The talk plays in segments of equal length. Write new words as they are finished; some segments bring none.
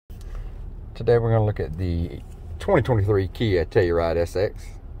Today we're going to look at the 2023 Kia Telluride SX.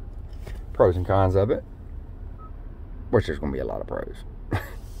 Pros and cons of it. Which there's going to be a lot of pros.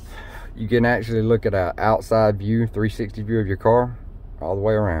 You can actually look at an outside view, 360 view of your car all the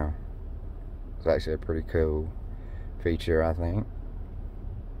way around. It's actually a pretty cool feature, I think.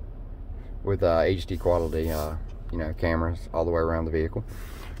 With HD quality, cameras all the way around the vehicle.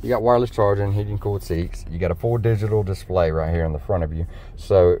 You got wireless charging, heating and cooled seats. You got a full digital display right here in the front of you.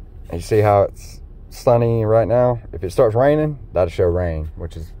 So you see how it's sunny right now? If it starts raining, that'll show rain,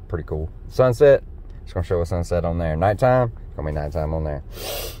 which is pretty cool. Sunset, it's gonna show a sunset on there. Nighttime, it's gonna be nighttime on there.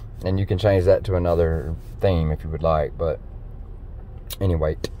 And you can change that to another theme if you would like, but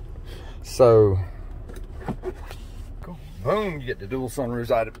anyway. So, cool. Boom, you get the dual sunroofs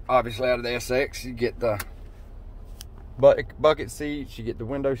obviously out of the SX. You get the bucket seats, you get the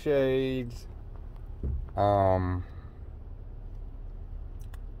window shades,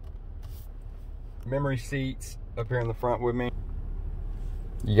 memory seats up here in the front with me.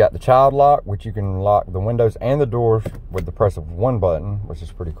 You got the child lock, which you can lock the windows and the doors with the press of one button, which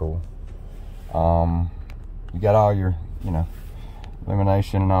is pretty cool. You got all your,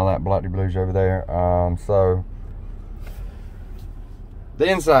 illumination and all that bloody blues over there. So the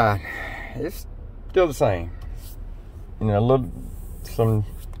inside, it's still the same. Some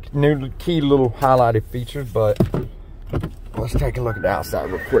new key little highlighted features, but let's take a look at the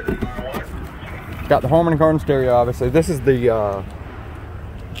outside real quick. Got the Harman Kardon stereo, obviously. This is the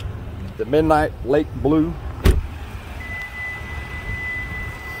Midnight Lake Blue.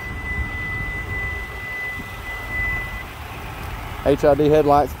 HID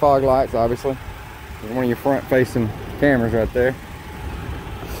headlights, fog lights, obviously. There's one of your front-facing cameras right there.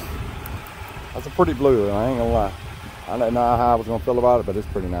 That's a pretty blue, I ain't gonna lie. I don't know how I was gonna feel about it, but it's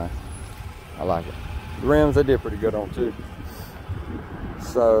pretty nice. I like it. The rims, they did pretty good on too.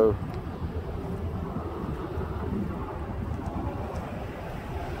 So,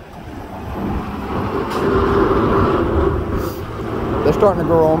 they're starting to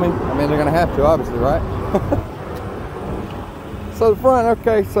grow on me. I mean, they're gonna have to, obviously, right? So the front,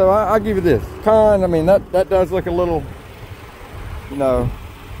 okay, so I'll give you this. Con, I mean, that does look a little, I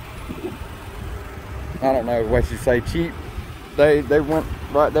don't know what you say, cheap. They went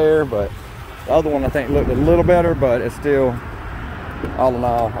right there, but the other one I think looked a little better, but it's still, all in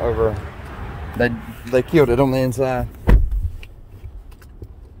all, over. They killed it on the inside.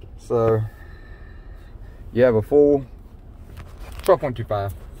 So you have a full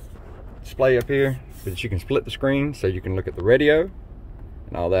 12.25 display up here, but you can split the screen so you can look at the radio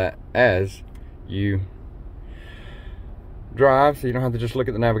and all that as you drive, so you don't have to just look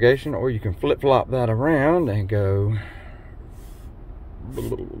at the navigation, or you can flip-flop that around and go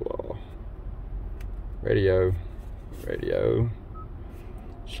radio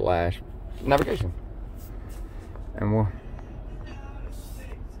slash navigation, and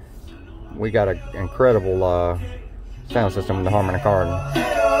we got an incredible sound system in the Harman Kardon.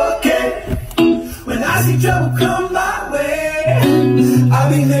 When I see trouble come my way, I'll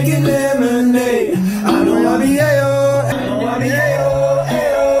be making lemonade. I know I'll be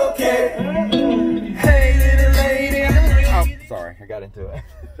I got into it.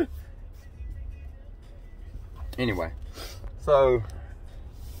 Anyway, so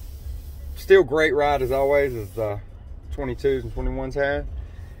still great ride as always, as the 22s and 21s had.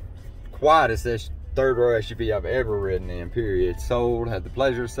 Quietest third row SUV I've ever ridden in, period. Sold, had the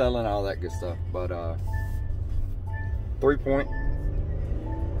pleasure of selling, all that good stuff. But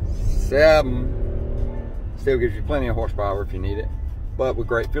 3.7 still gives you plenty of horsepower if you need it, but with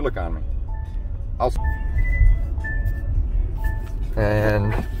great fuel economy. Also,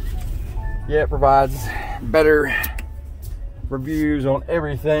 and yeah, it provides better reviews on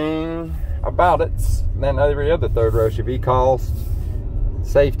everything about it than every other third row SUV. Cost,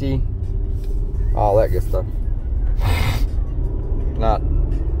 safety, all that good stuff. Not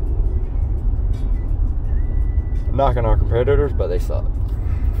knocking our competitors, but they suck.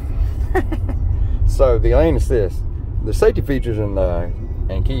 So the lane assist, the safety features in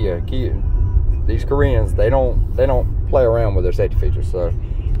Kia, these Koreans, they don't play around with their safety features. So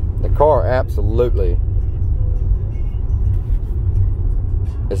the car absolutely,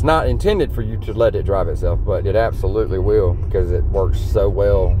 it's not intended for you to let it drive itself, but it absolutely will, because it works so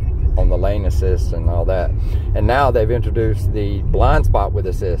well on the lane assist and all that. And now they've introduced the blind spot with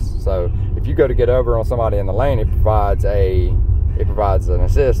assist. So if you go to get over on somebody in the lane, it provides an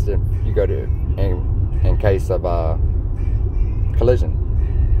assist if you go to in case of collision.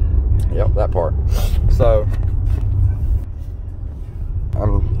 Yep, that part. So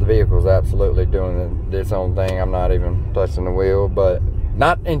the vehicle's absolutely doing its own thing. I'm not even touching the wheel, but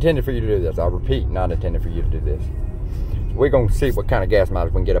Not intended for you to do this. I'll repeat, not intended for you to do this. So we're going to see what kind of gas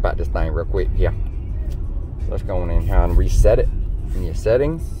mileage we can get about this thing real quick here. Let's go in here and reset it in your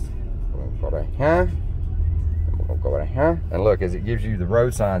settings. We're going to go right here. We're going to go right here. And look, as it gives you the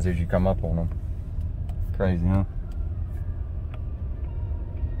road signs as you come up on them. Crazy, huh?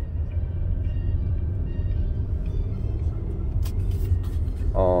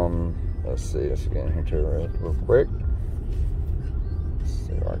 Let's see, let's get in here too real quick. Let's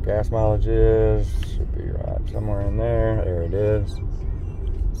see what our gas mileage is. Should be right somewhere in there. There it is.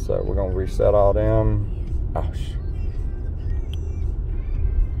 So we're gonna reset all them. Oh shit.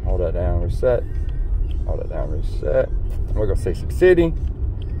 Hold that down, reset. Hold that down, reset. We're gonna see some city.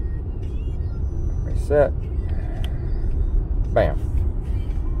 Reset. Bam.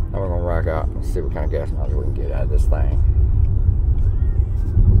 Now we're gonna rock out and see what kind of gas mileage we can get out of this thing.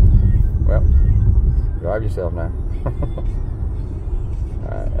 Well, drive yourself now.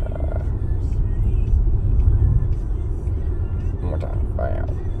 Alright, one more time. Bam.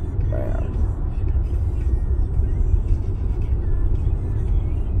 Bam.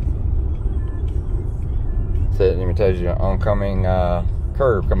 So it even tells you an oncoming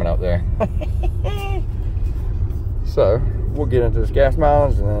curve coming up there. So we'll get into this gas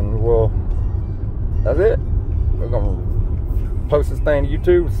mileage and then that's it. We're gonna post this thing to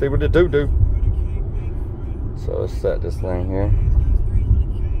YouTube and see what it do. So let's set this thing here.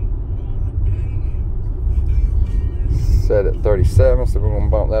 Set at 37, so we're gonna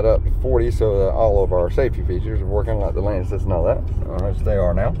bump that up to 40 so that all of our safety features are working, like the lane assist and all that. Alright, so they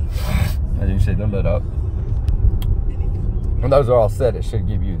are now. As you can see, they're lit up. When those are all set, it should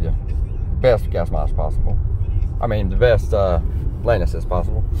give you the best gas mileage possible. I mean, the best lane assist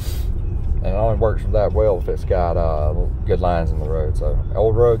possible. And it only works that well if it's got good lines in the road. So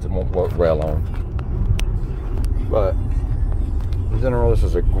old roads, it won't work well on. But in general, this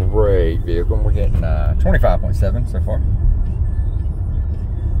is a great vehicle. We're getting 25.7 so far.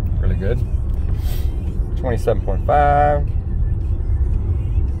 Really good. 27.5.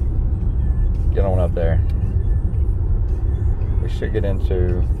 Get on up there. We should get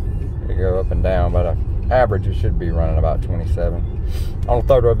into, it go up and down, but average it should be running about 27. On a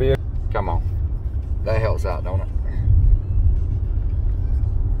third row vehicle. Come on. That helps out, don't it?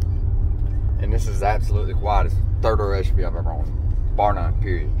 And this is absolutely the quietest third row SUV I've ever owned. Bar none,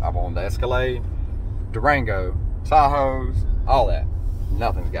 period. I've owned the Escalade, Durango, Tahoes, all that.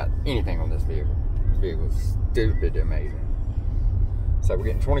 Nothing's got anything on this vehicle. This vehicle is stupid amazing. So we're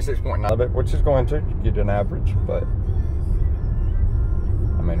getting 26.9 of it, which is going to get an average, but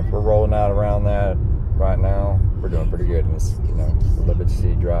I mean, if we're rolling out around that right now, we're doing pretty good in this, you know, a little bit of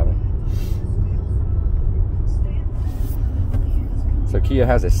speed driving. So Kia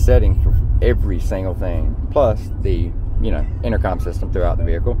has a setting for every single thing, plus the, you know, intercom system throughout the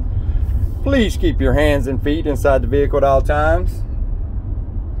vehicle. Please keep your hands and feet inside the vehicle at all times.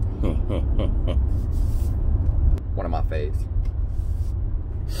 One of my faves.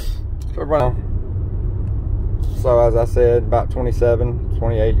 So as I said, about 27,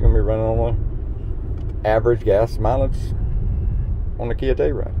 28, you're gonna be running on the average gas mileage on the Kia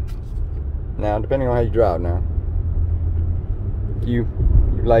Telluride. Now, depending on how you drive now. If you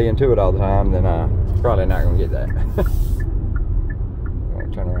lay into it all the time, then probably not gonna get that. I'm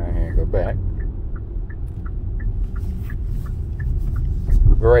gonna turn around here and go back.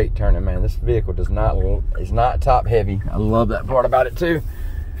 Great turning, man. This vehicle is not top heavy. I love that part about it too.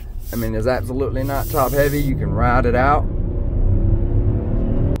 I mean, it's absolutely not top heavy. You can ride it out.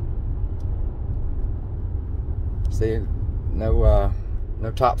 See, no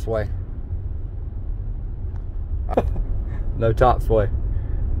top sway. No top sway.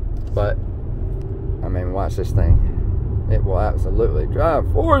 But I mean, watch this thing. It will absolutely drive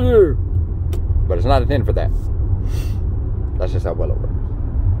for you. But it's not intended for that. That's just how well it works.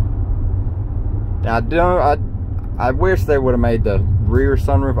 Now, I wish they would have made the rear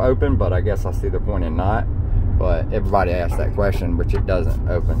sunroof open, but I guess I see the point in not. But everybody asks that question, which it doesn't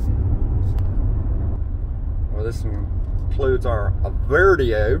open. Well, this concludes our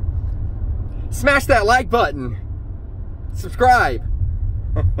video. Smash that like button. Subscribe.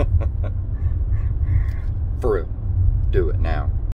 For real. Do it now.